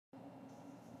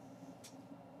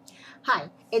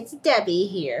Hi, it's Debbie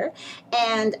here,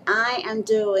 and I am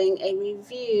doing a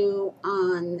review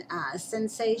on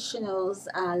Sensational's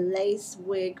lace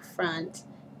wig front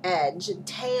edge.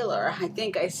 Taylor, I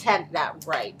think I said that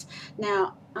right.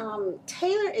 Now,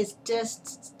 Taylor is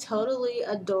just totally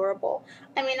adorable.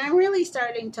 I mean, I'm really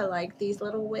starting to like these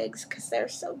little wigs because they're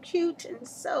so cute and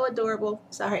so adorable.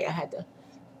 Sorry, I had to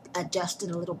adjusted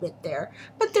a little bit there,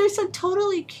 but they're so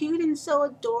totally cute and so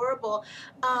adorable.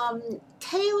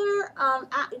 Taylor, I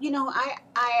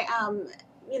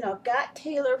got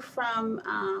Taylor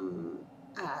from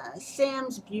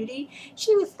Sam's Beauty.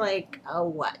 She was like, oh,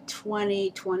 what,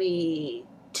 22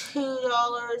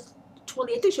 dollars,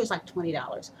 20. I think she was like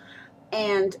 $20,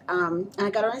 and I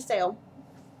got her on sale,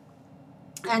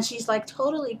 and she's like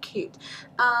totally cute.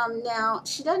 Now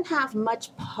she doesn't have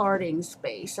much parting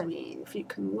space. I mean, if you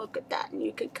can look at that and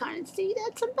you can kind of see,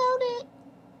 that's about it.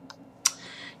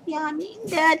 Yeah, I mean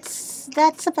that's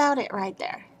about it right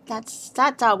there. That's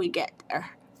all we get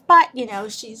there. But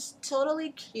she's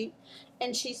totally cute,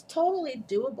 and she's totally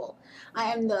doable.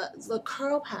 I am the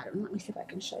curl pattern. Let me see if I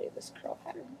can show you this curl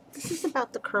pattern. This is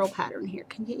about the curl pattern here.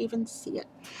 Can you even see it?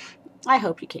 I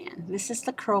hope you can. This is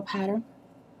the curl pattern.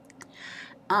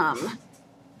 Um,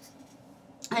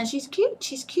 and she's cute.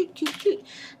 She's cute, cute, cute.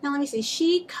 Now let me see.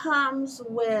 She comes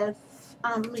with.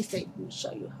 Let me see. Let me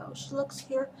show you how she looks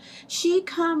here. She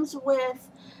comes with.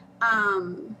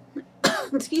 Um,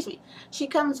 excuse me. She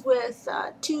comes with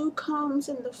two combs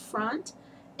in the front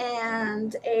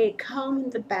and a comb in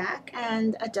the back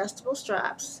and adjustable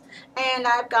straps. And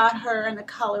I've got her in the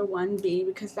color 1B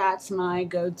because that's my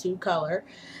go-to color.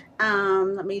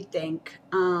 Let me think.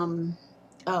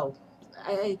 Oh,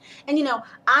 I, and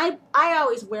I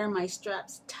always wear my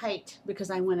straps tight because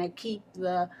I want to keep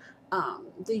the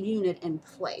unit in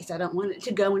place. I don't want it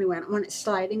to go anywhere. I don't want it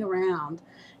sliding around,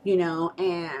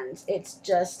 and it's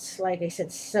just like I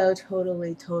said, so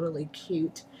totally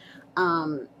cute.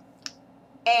 Um,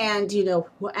 and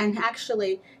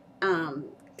actually,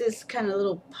 this kind of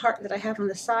little part that I have on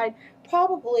the side,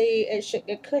 probably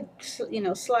it could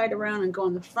slide around and go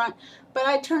on the front, but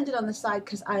I turned it on the side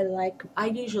because I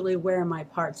usually wear my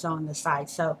parts on the side,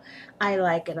 so I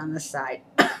like it on the side.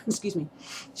 Excuse me.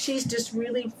 She's just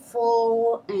really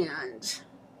full and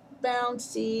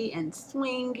bouncy and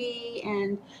swingy,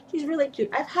 and she's really cute.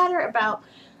 I've had her about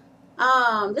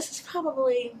this is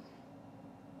probably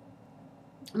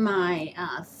my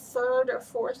third or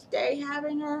fourth day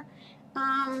having her.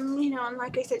 And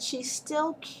like I said, she's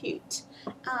still cute.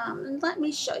 And let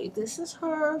me show you. This is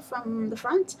her from the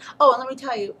front. Oh, and let me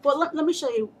tell you. Well, let me show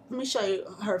you. Let me show you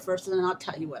her first, and then I'll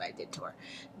tell you what I did to her.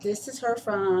 This is her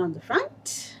from the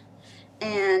front,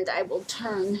 and I will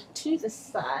turn to the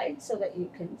side so that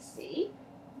you can see.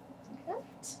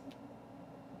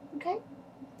 Okay.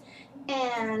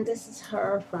 And this is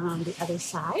her from the other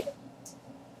side.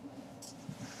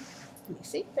 Let me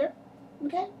see there.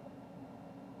 Okay.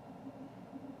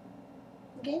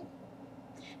 Okay.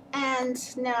 And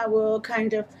now we'll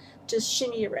kind of just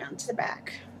shimmy around to the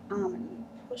back.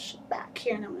 Push it back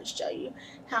here, and I'm going to show you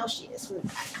how she is from the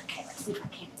back. Okay, let's see if I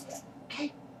can do it.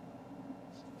 Okay.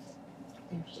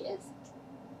 There she is.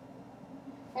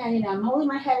 And I'm holding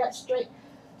my head up straight.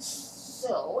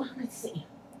 So let's see.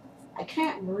 I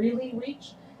can't really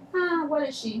reach. What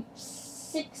is she?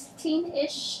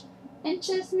 16-ish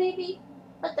inches maybe,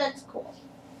 but that's cool.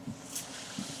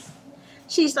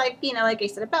 She's like, like I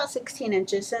said, about 16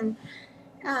 inches, and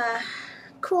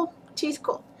cool. She's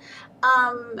cool.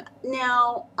 I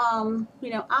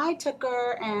took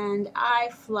her and I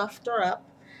fluffed her up.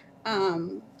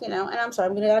 And I'm sorry,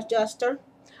 I'm going to adjust her.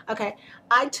 Okay,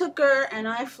 I took her and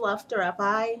I fluffed her up.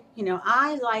 I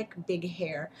like big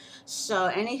hair, so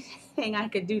anything I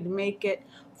could do to make it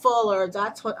fuller,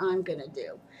 that's what I'm gonna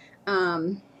do.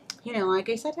 Like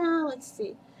I said, let's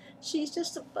see, she's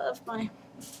just above my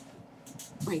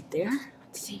right there.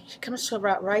 Let's see, she comes to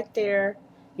about right there.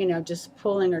 Just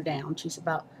pulling her down. She's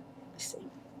about. Let's see.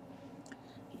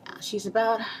 Yeah, she's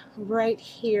about right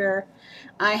here.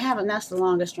 I haven't. That's the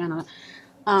longest strand on it.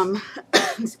 Um,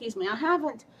 excuse me. I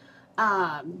haven't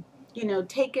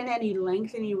taken any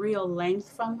real length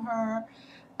from her.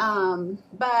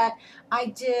 But I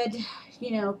did,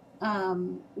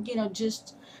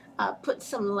 just put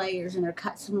some layers in her,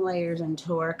 cut some layers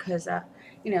into her, because,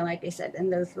 like I said,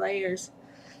 and those layers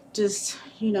just,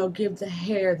 give the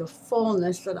hair the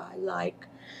fullness that I like.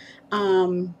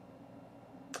 Um,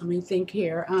 Let me think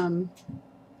here. And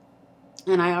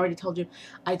I already told you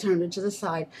I turned it to the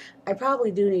side. I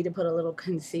probably do need to put a little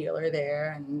concealer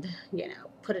there and,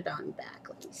 put it on back.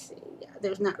 Let me see. Yeah,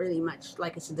 there's not really much,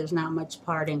 like I said, there's not much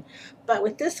parting. But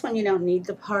with this one, you don't need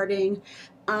the parting.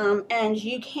 And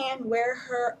you can wear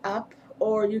her up,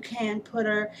 or you can put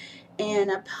her in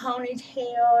a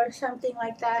ponytail or something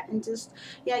like that, and just,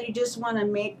 yeah, you just want to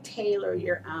make Taylor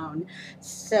your own.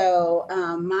 So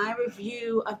my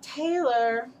review of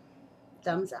Taylor,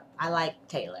 thumbs up. I like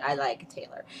Taylor. I like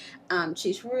Taylor.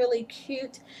 She's really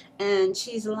cute, and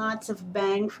she's lots of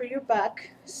bang for your buck.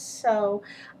 So,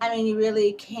 I mean, you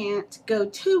really can't go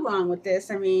too wrong with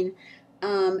this. I mean,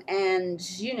 and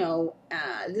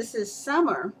this is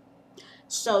summer.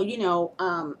 So,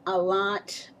 a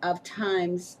lot of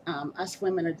times us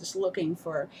women are just looking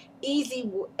for easy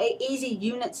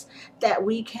units that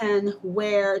we can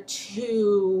wear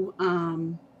to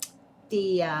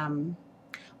the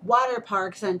water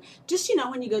parks, and just,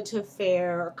 when you go to a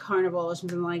fair or carnival or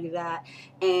something like that,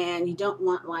 and you don't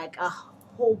want like a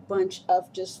whole bunch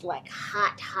of just like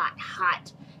hot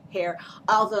hair.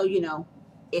 Although,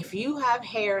 if you have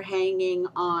hair hanging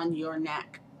on your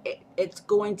neck, it's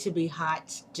going to be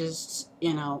hot. Just,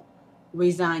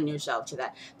 resign yourself to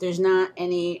that. There's not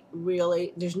any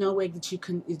really, there's no way that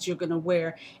you're going to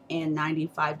wear in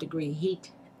 95-degree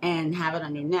heat and have it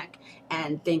on your neck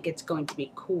and think it's going to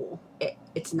be cool.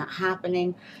 It's not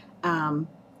happening. Like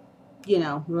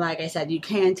I said, you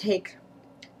can take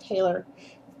Taylor,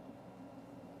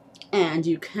 and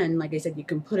you can, like I said, you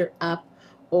can put her up,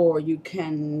 or you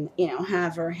can,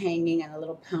 have her hanging in a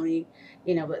little pony,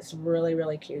 but it's really,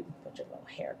 really cute. Put your little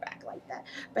hair back like that,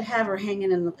 but have her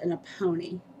hanging in a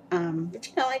pony. But,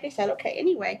 like I said, okay,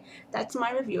 anyway, that's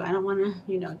my review. I don't want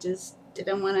to, just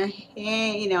didn't want to,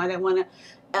 I didn't want to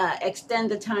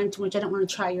extend the time too much. I don't want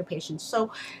to try your patience.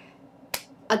 So,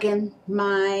 again,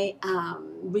 my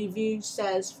review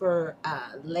says for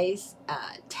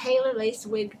Taylor, lace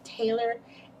wig Taylor,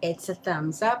 it's a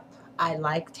thumbs up. I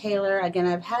like Taylor. Again,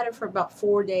 I've had her for about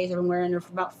 4 days. I've been wearing her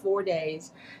for about 4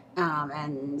 days.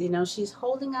 And, she's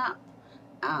holding up.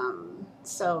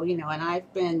 So, and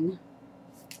I've been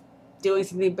doing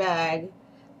something bad.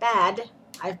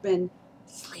 I've been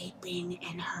sleeping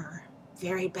in her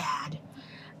very bad.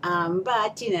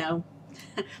 But,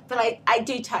 but I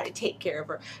do try to take care of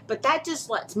her. But that just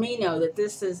lets me know that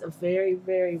this is a very,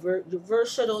 very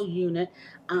versatile unit.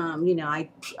 I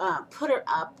put her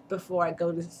up before I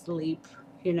go to sleep,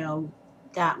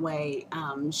 that way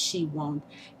she won't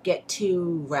get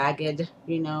too ragged,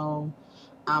 and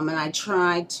I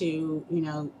try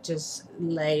to, just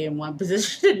lay in one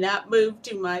position and not move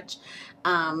too much.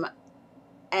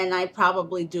 And I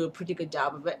probably do a pretty good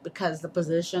job of it, because the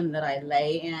position that I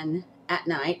lay in at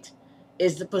night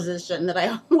is the position that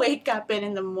I wake up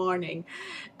in the morning.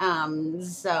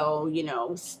 So,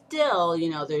 still,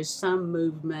 there's some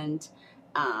movement.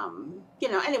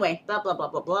 Anyway, blah, blah, blah,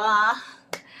 blah, blah.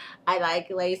 I like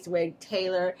lace wig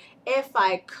Taylor. If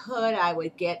I could, I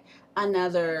would get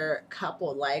another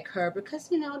couple like her, because,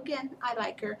 again, I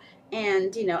like her.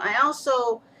 And, I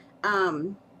also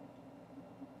am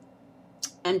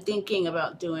thinking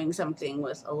about doing something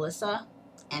with Alyssa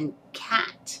and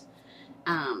Kat.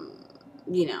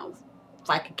 If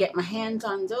I could get my hands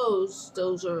on those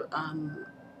are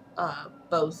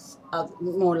both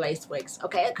more lace wigs.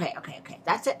 Okay.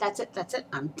 That's it.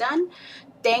 I'm done.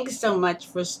 Thanks so much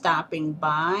for stopping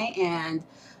by and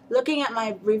looking at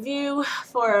my review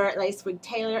for lace wig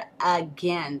Taylor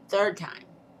again, 3rd time.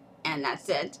 And that's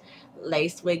it.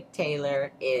 Lace wig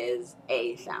Taylor is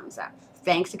a thumbs up.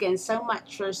 Thanks again so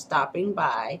much for stopping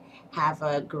by. Have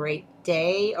a great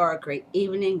day or a great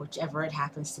evening, whichever it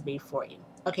happens to be for you.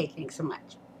 Okay, thanks so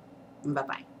much.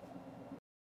 Bye-bye.